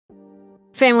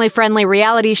Family-friendly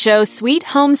reality show Sweet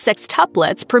Home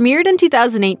Sextuplets premiered in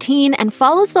 2018 and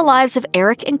follows the lives of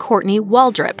Eric and Courtney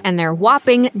Waldrop and their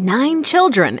whopping 9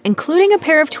 children, including a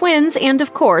pair of twins and,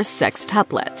 of course,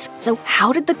 sextuplets. So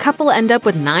how did the couple end up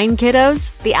with 9 kiddos?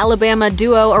 The Alabama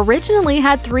duo originally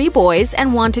had 3 boys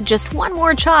and wanted just 1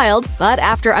 more child, but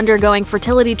after undergoing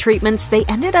fertility treatments, they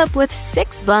ended up with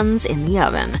 6 buns in the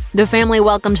oven. The family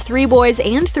welcomed 3 boys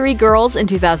and 3 girls in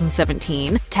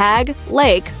 2017: Tag,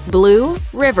 Lake, Blue,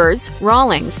 Rivers,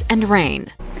 Rawlings, and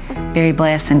Rain. Very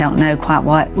blessed and don't know quite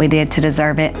what we did to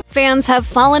deserve it. Fans have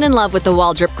fallen in love with the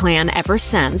Waldrop clan ever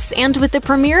since, and with the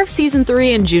premiere of Season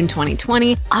 3 in June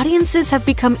 2020, audiences have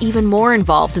become even more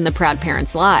involved in the proud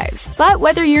parents' lives. But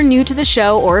whether you're new to the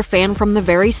show or a fan from the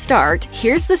very start,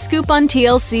 here's the scoop on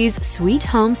TLC's Sweet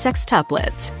Home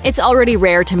Sextuplets. It's already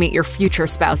rare to meet your future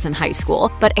spouse in high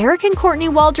school, but Eric and Courtney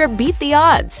Waldrop beat the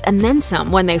odds, and then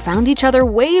some, when they found each other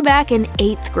way back in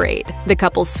 8th grade. The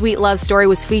couple's sweet love story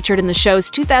was featured in the show's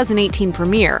 2018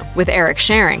 premiere, with Eric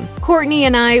sharing, "Courtney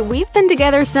and we've been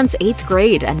together since 8th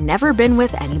grade and never been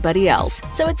with anybody else.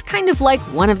 So it's kind of like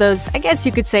one of those, I guess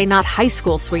you could say, not high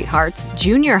school sweethearts,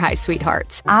 junior high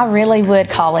sweethearts." I really would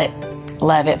call it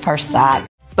love at first sight.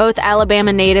 Both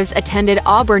Alabama natives attended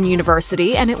Auburn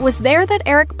University, and it was there that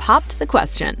Eric popped the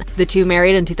question. The two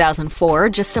married in 2004,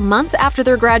 just a month after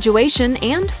their graduation,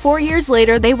 and 4 years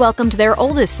later they welcomed their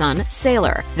oldest son,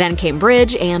 Sailor. Then came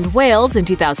Bridge and Wales in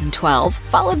 2012,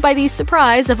 followed by the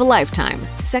surprise of a lifetime,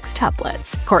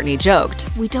 sextuplets. Courtney joked,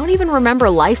 "We don't even remember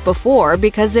life before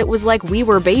because it was like we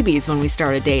were babies when we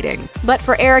started dating." But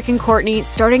for Eric and Courtney,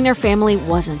 starting their family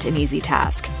wasn't an easy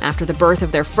task. After the birth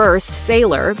of their first,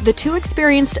 Sailor, the two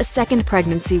experienced a second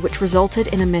pregnancy which resulted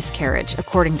in a miscarriage,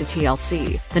 according to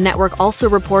TLC. The network also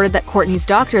reported that Courtney's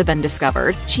doctor then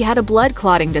discovered she had a blood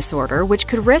clotting disorder which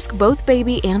could risk both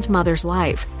baby and mother's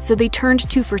life, so they turned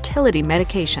to fertility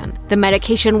medication. The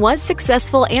medication was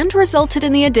successful and resulted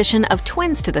in the addition of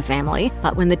twins to the family,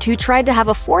 but when the two tried to have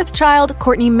a 4th child,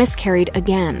 Courtney miscarried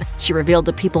again. She revealed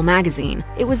to People magazine,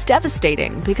 "It was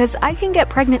devastating because I can get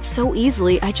pregnant so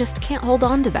easily, I just can't hold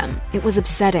on to them. It was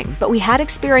upsetting, but we had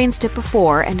experienced it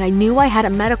before and I knew I had a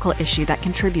medical issue that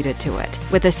contributed to it."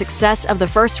 With the success of the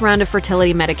first round of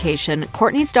fertility medication,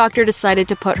 Courtney's doctor decided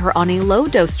to put her on a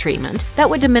low-dose treatment that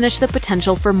would diminish the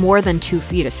potential for more than 2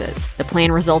 fetuses. The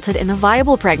plan resulted in a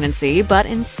viable pregnancy, but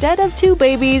instead of 2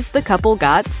 babies, the couple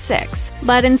got 6.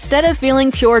 But instead of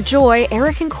feeling pure joy,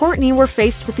 Eric and Courtney were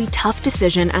faced with the tough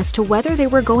decision as to whether they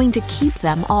were going to keep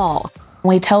them all.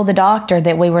 We told the doctor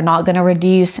that we were not going to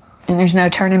reduce, and there's no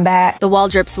turning back. The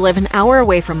Waldrops live an hour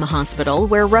away from the hospital,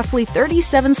 where roughly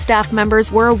 37 staff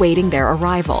members were awaiting their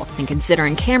arrival. And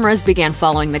considering cameras began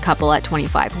following the couple at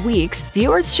 25 weeks,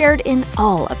 viewers shared in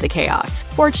all of the chaos.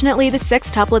 Fortunately, the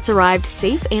sextuplets arrived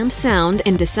safe and sound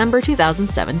in December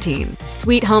 2017.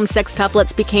 Sweet Home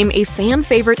Sextuplets became a fan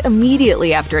favorite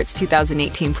immediately after its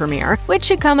 2018 premiere, which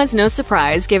should come as no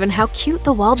surprise given how cute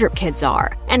the Waldrop kids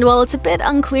are. And while it's a bit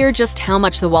unclear just how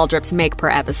much the Waldrops make per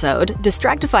episode,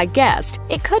 Distractify guessed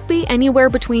it could be anywhere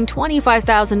between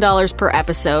 $25,000 per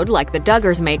episode like the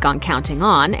Duggars make on Counting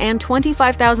On, and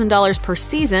 $25,000 per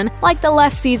season like the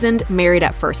less seasoned Married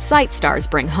at First Sight stars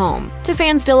bring home. To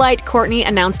fans' delight, Courtney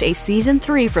announced a Season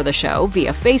 3 for the show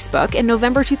via Facebook in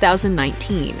November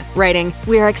 2019, writing,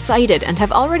 "We are excited and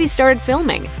have already started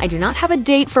filming. I do not have a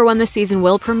date for when the season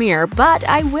will premiere, but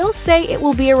I will say it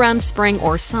will be around spring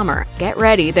or summer. Get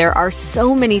ready, there are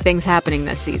so many things happening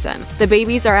this season. The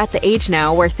babies are at the age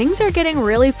now where things are getting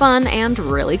really fun and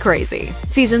really crazy."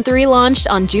 Season 3 launched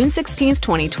on June 16,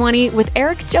 2020, with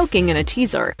Eric joking in a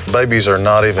teaser. "Babies are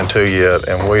not even 2 yet,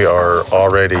 and we are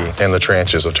already in the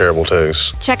trenches of terrible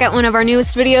twos." Check out one of our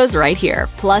newest videos right here.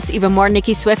 Plus, even more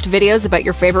Nicki Swift videos about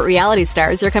your favorite reality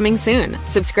stars are coming soon.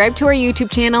 Subscribe to our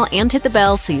YouTube channel and hit the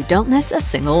bell so you don't miss a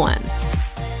single one.